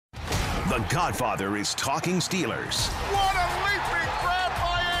The Godfather is talking Steelers. What a leaping grab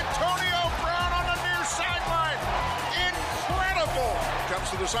by Antonio Brown on the near sideline. Incredible. Comes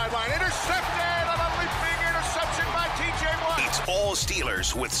to the sideline. Intercepted on a leaping interception by T.J. Watt. It's all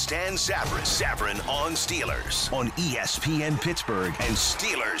Steelers with Stan Savran. Savran on Steelers on ESPN Pittsburgh and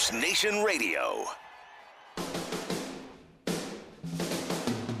Steelers Nation Radio.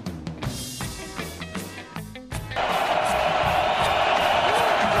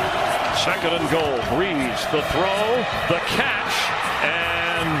 Second and goal. Breeze, the throw, the catch,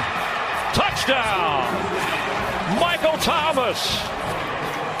 and touchdown! Michael Thomas!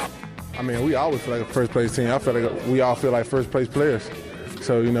 I mean, we always feel like a first-place team. I feel like we all feel like first-place players.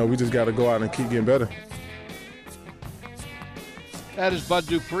 So, we just got to go out and keep getting better. That is Bud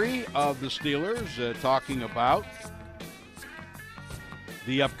Dupree of the Steelers talking about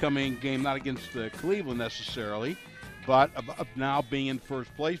the upcoming game, not against Cleveland necessarily, but about now being in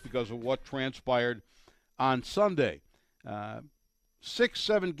first place because of what transpired on Sunday.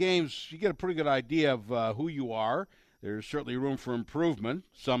 6-7 games, you get a pretty good idea of who you are. There's certainly room for improvement.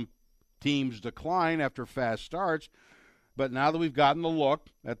 Some teams decline after fast starts, but now that we've gotten a look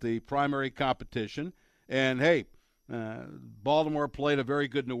at the primary competition, and hey, Baltimore played a very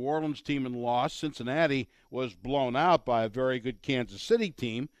good New Orleans team and lost. Cincinnati was blown out by a very good Kansas City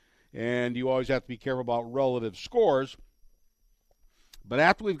team, and you always have to be careful about relative scores. But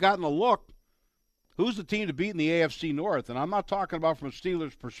after we've gotten a look, who's the team to beat in the AFC North? And I'm not talking about from a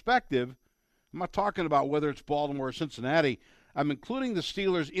Steelers perspective. I'm not talking about whether it's Baltimore or Cincinnati. I'm including the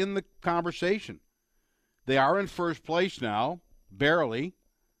Steelers in the conversation. They are in first place now, barely,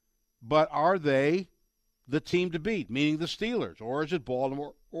 but are they the team to beat, meaning the Steelers, or is it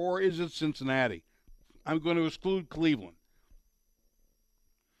Baltimore, or is it Cincinnati? I'm going to exclude Cleveland.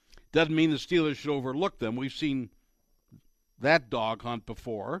 Doesn't mean the Steelers should overlook them. We've seen that dog hunt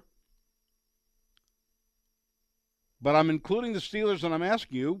before. But I'm including the Steelers, and I'm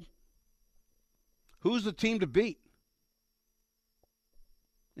asking you, who's the team to beat?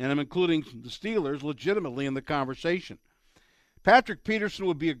 And I'm including the Steelers legitimately in the conversation. Patrick Peterson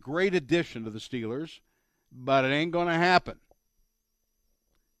would be a great addition to the Steelers, but it ain't going to happen.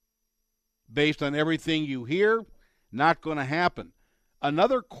 Based on everything you hear, not going to happen.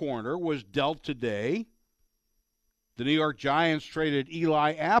 Another corner was dealt today. The New York Giants traded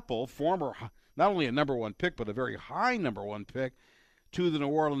Eli Apple, former not only a number one pick, but a very high number one pick, to the New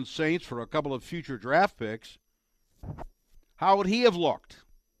Orleans Saints for a couple of future draft picks. How would he have looked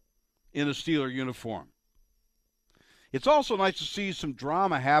in a Steeler uniform? It's also nice to see some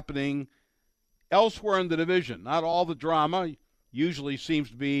drama happening elsewhere in the division. Not all the drama usually seems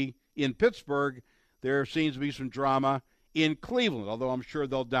to be in Pittsburgh. There seems to be some drama in Cleveland, although I'm sure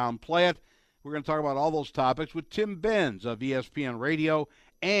they'll downplay it. We're going to talk about all those topics with Tim Benz of ESPN Radio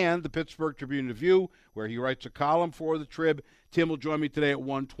and the Pittsburgh Tribune-Review, where he writes a column for the Trib. Tim will join me today at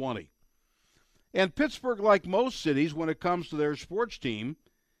 1:20. And Pittsburgh, like most cities, when it comes to their sports team,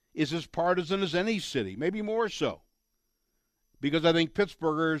 is as partisan as any city, maybe more so. Because I think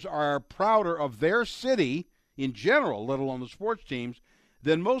Pittsburghers are prouder of their city in general, let alone the sports teams,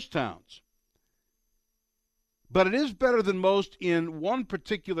 than most towns. But it is better than most in one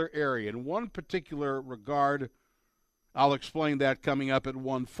particular area, in one particular regard. I'll explain that coming up at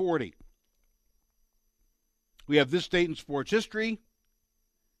 1:40. We have this date in sports history.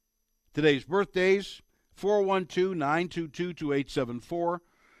 Today's birthdays, 412-922-2874.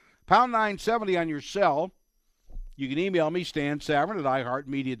 Pound 970 on your cell. You can email me, Stan Savran at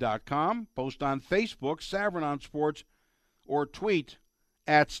iHeartMedia.com. Post on Facebook, Savran on Sports, or tweet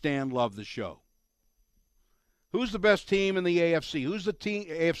at Stan Love the Show. Who's the best team in the AFC? Who's the team,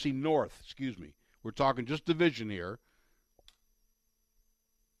 AFC North, excuse me. We're talking just division here.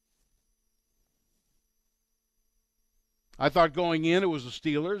 I thought going in it was the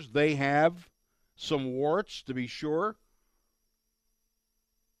Steelers. They have some warts, to be sure.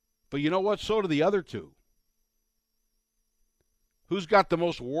 But you know what? So do the other two. Who's got the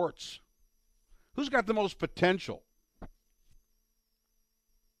most warts? Who's got the most potential?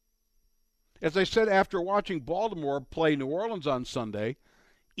 As I said after watching Baltimore play New Orleans on Sunday,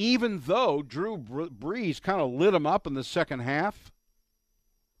 even though Drew Brees kind of lit him up in the second half,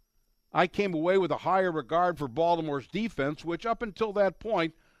 I came away with a higher regard for Baltimore's defense, which up until that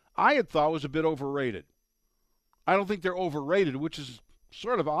point I had thought was a bit overrated. I don't think they're overrated, which is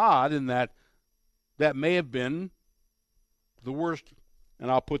sort of odd in that that may have been the worst, and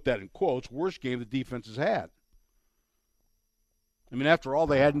I'll put that in quotes, worst game the defense has had. I mean, after all,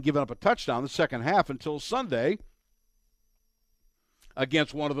 they hadn't given up a touchdown the second half until Sunday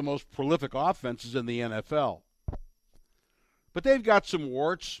against one of the most prolific offenses in the NFL. But they've got some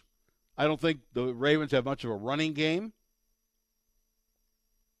warts. I don't think the Ravens have much of a running game.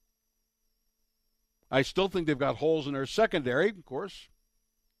 I still think they've got holes in their secondary, of course.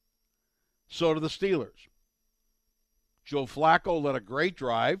 So do the Steelers. Joe Flacco led a great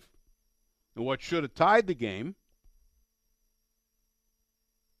drive in what should have tied the game.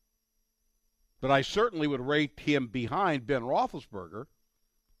 But I certainly would rate him behind Ben Roethlisberger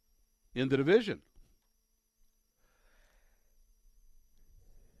in the division.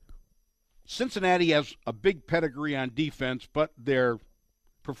 Cincinnati has a big pedigree on defense, but their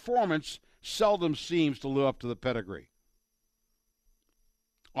performance seldom seems to live up to the pedigree.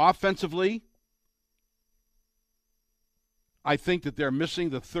 Offensively, I think that they're missing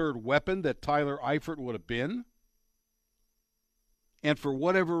the third weapon that Tyler Eifert would have been. And for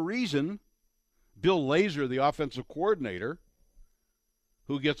whatever reason, Bill Lazor, the offensive coordinator,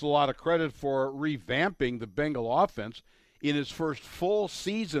 who gets a lot of credit for revamping the Bengal offense in his first full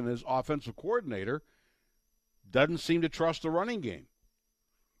season as offensive coordinator, doesn't seem to trust the running game.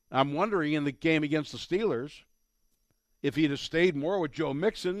 I'm wondering in the game against the Steelers, if he'd have stayed more with Joe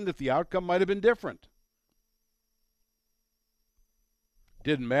Mixon, if the outcome might have been different.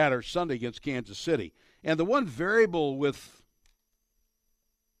 Didn't matter Sunday against Kansas City. And the one variable with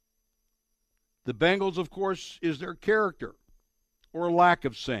the Bengals, of course, is their character or lack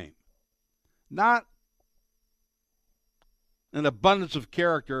of same. Not an abundance of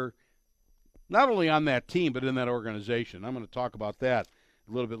character, not only on that team, but in that organization. I'm going to talk about that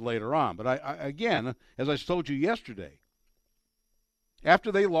a little bit later on. But I again, as I told you yesterday,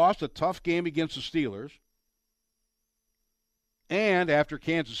 after they lost a tough game against the Steelers, and after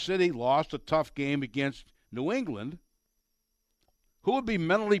Kansas City lost a tough game against New England, who would be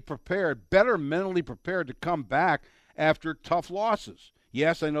mentally prepared, better mentally prepared to come back after tough losses?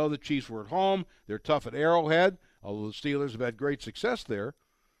 Yes, I know the Chiefs were at home. They're tough at Arrowhead, although the Steelers have had great success there.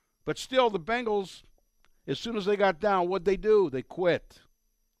 But still, the Bengals, as soon as they got down, what'd they do? They quit.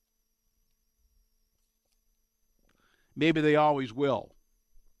 Maybe they always will.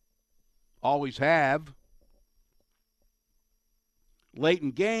 Always have. Late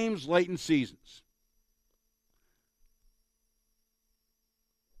in games, late in seasons.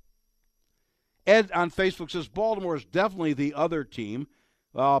 Ed on Facebook says Baltimore is definitely the other team.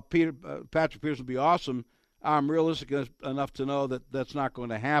 Patrick Peterson would be awesome. I'm realistic enough to know that that's not going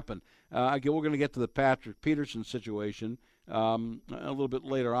to happen. Again, we're going to get to the Patrick Peterson situation a little bit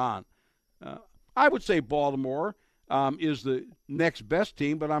later on. I would say Baltimore is the next best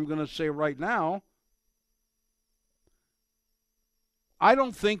team, but I'm going to say right now, I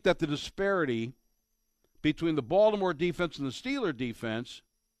don't think that the disparity between the Baltimore defense and the Steeler defense,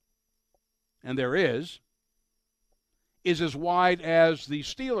 and there is as wide as the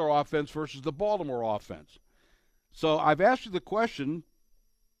Steeler offense versus the Baltimore offense. So I've asked you the question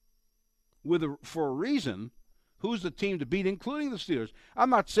for a reason, who's the team to beat, including the Steelers.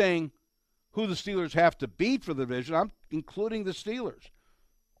 I'm not saying who the Steelers have to beat for the division. I'm including the Steelers.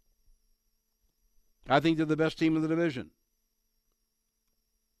 I think they're the best team in the division.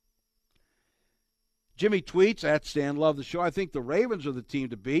 Jimmy tweets, at Stan Love the Show, I think the Ravens are the team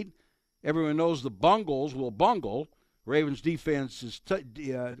to beat. Everyone knows the Bungles will bungle. Ravens defense is tough,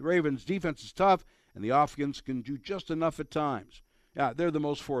 and the offense can do just enough at times. Yeah, they're the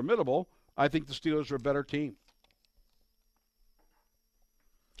most formidable. I think the Steelers are a better team.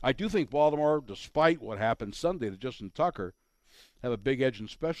 I do think Baltimore, despite what happened Sunday to Justin Tucker, have a big edge in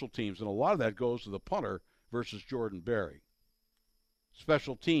special teams, and a lot of that goes to the punter versus Jordan Berry.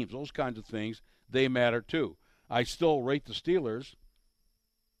 Special teams, those kinds of things, they matter too. I still rate the Steelers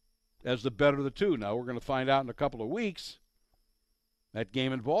as the better of the two. Now, we're going to find out in a couple of weeks that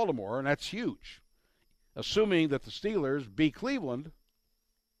game in Baltimore, and that's huge. Assuming that the Steelers beat Cleveland,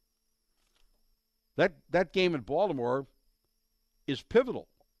 that game in Baltimore is pivotal.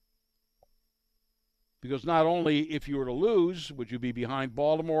 Because not only if you were to lose would you be behind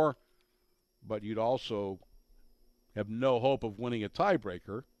Baltimore, but you'd also have no hope of winning a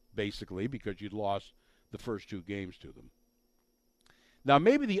tiebreaker, basically, because you'd lost the first two games to them. Now,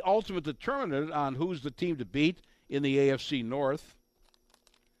 maybe the ultimate determinant on who's the team to beat in the AFC North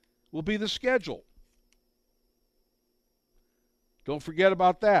will be the schedule. Don't forget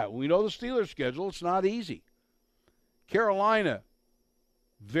about that. We know the Steelers' schedule. It's not easy. Carolina,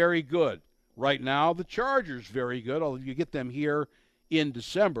 very good. Right now, the Chargers, very good, although you get them here in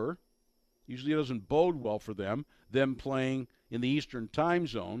December. Usually it doesn't bode well for them playing in the Eastern time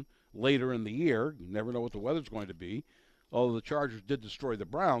zone later in the year. You never know what the weather's going to be, although the Chargers did destroy the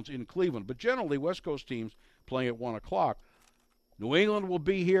Browns in Cleveland. But generally, West Coast teams playing at 1 o'clock. New England will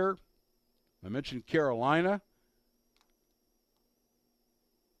be here. I mentioned Carolina.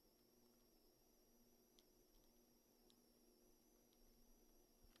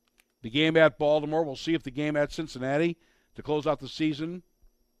 The game at Baltimore, we'll see if the game at Cincinnati to close out the season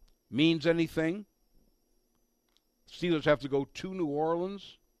means anything. Steelers have to go to New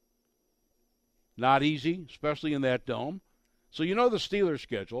Orleans. Not easy, especially in that dome. So you know the Steelers'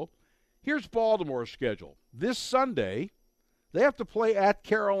 schedule. Here's Baltimore's schedule. This Sunday, they have to play at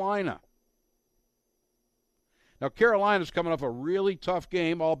Carolina. Now, Carolina's coming off a really tough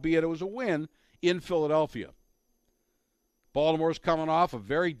game, albeit it was a win in Philadelphia. Baltimore's coming off a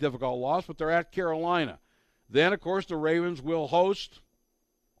very difficult loss, but they're at Carolina. Then, of course, the Ravens will host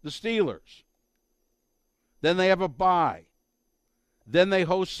the Steelers. Then they have a bye. Then they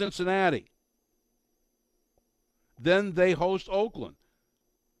host Cincinnati. Then they host Oakland.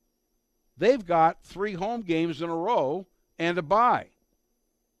 They've got 3 home games in a row and a bye.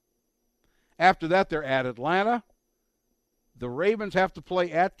 After that, they're at Atlanta. The Ravens have to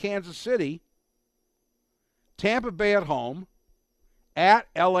play at Kansas City, Tampa Bay at home, at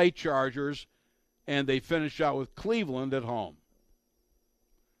L.A. Chargers, and they finish out with Cleveland at home.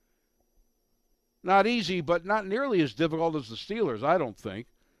 Not easy, but not nearly as difficult as the Steelers, I don't think.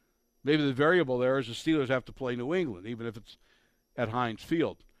 Maybe the variable there is the Steelers have to play New England, even if it's at Heinz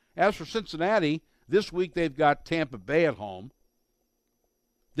Field. As for Cincinnati, this week they've got Tampa Bay at home.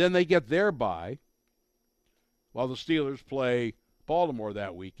 Then they get their bye, while the Steelers play Baltimore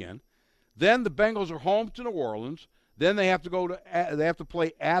that weekend. Then the Bengals are home to New Orleans. Then they have to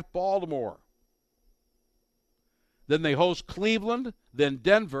play at Baltimore. Then they host Cleveland, then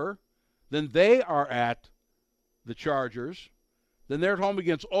Denver. Then they are at the Chargers. Then they're at home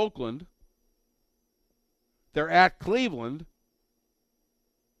against Oakland. They're at Cleveland.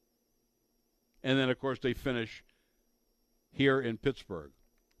 And then, of course, they finish here in Pittsburgh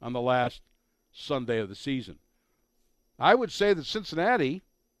on the last Sunday of the season. I would say that Cincinnati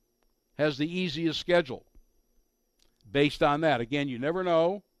has the easiest schedule based on that. Again, you never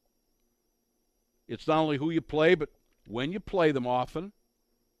know. It's not only who you play, but when you play them often.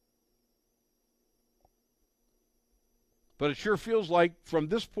 But it sure feels like from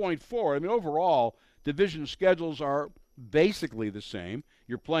this point forward, I mean, overall, division schedules are basically the same.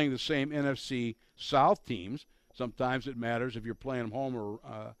 You're playing the same NFC South teams. Sometimes it matters if you're playing them home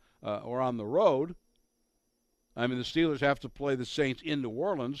or on the road. I mean, the Steelers have to play the Saints in New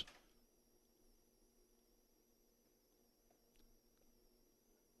Orleans.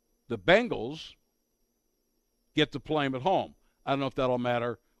 The Bengals get to play them at home. I don't know if that'll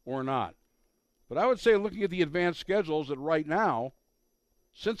matter or not. But I would say, looking at the advanced schedules, that right now,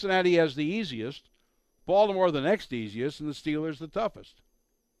 Cincinnati has the easiest, Baltimore the next easiest, and the Steelers the toughest.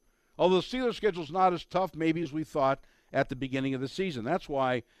 Although the Steelers' schedule is not as tough maybe as we thought at the beginning of the season. That's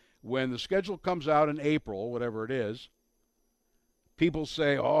why when the schedule comes out in April, whatever it is, people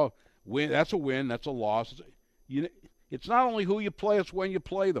say, oh, that's a win, that's a loss. It's not only who you play, it's when you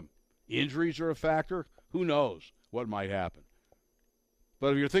play them. Injuries are a factor. Who knows what might happen.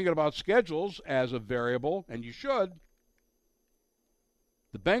 But if you're thinking about schedules as a variable, and you should,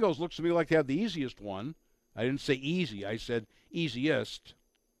 the Bengals looks to me like they have the easiest one. I didn't say easy. I said easiest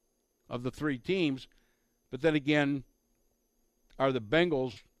of the 3 teams. But then again, are the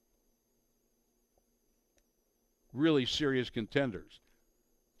Bengals really serious contenders?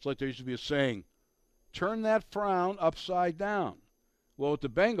 It's like there used to be a saying, turn that frown upside down. Well, with the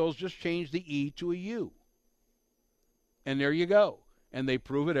Bengals, just change the E to a U. And there you go. And they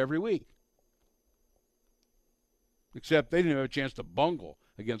prove it every week. Except they didn't have a chance to bungle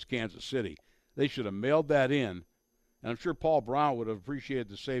against Kansas City. They should have mailed that in. And I'm sure Paul Brown would have appreciated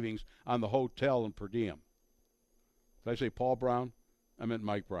the savings on the hotel and per diem. Did I say Paul Brown? I meant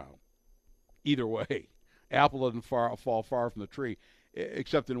Mike Brown. Either way, apple doesn't fall far from the tree,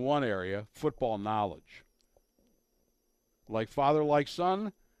 except in one area, football knowledge. Like father, like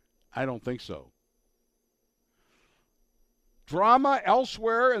son? I don't think so. Drama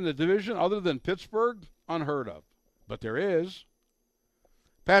elsewhere in the division other than Pittsburgh? Unheard of. But there is.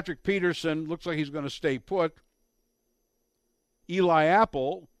 Patrick Peterson looks like he's going to stay put. Eli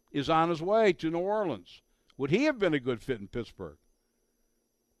Apple is on his way to New Orleans. Would he have been a good fit in Pittsburgh?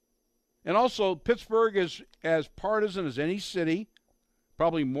 And also, Pittsburgh is as partisan as any city,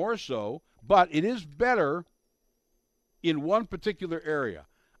 probably more so, but it is better in one particular area.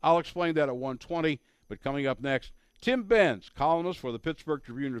 I'll explain that at 1:20, but coming up next, Tim Benz, columnist for the Pittsburgh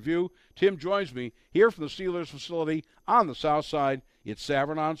Tribune-Review. Tim joins me here from the Steelers facility on the South Side. It's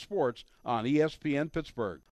Savran on Sports on ESPN Pittsburgh.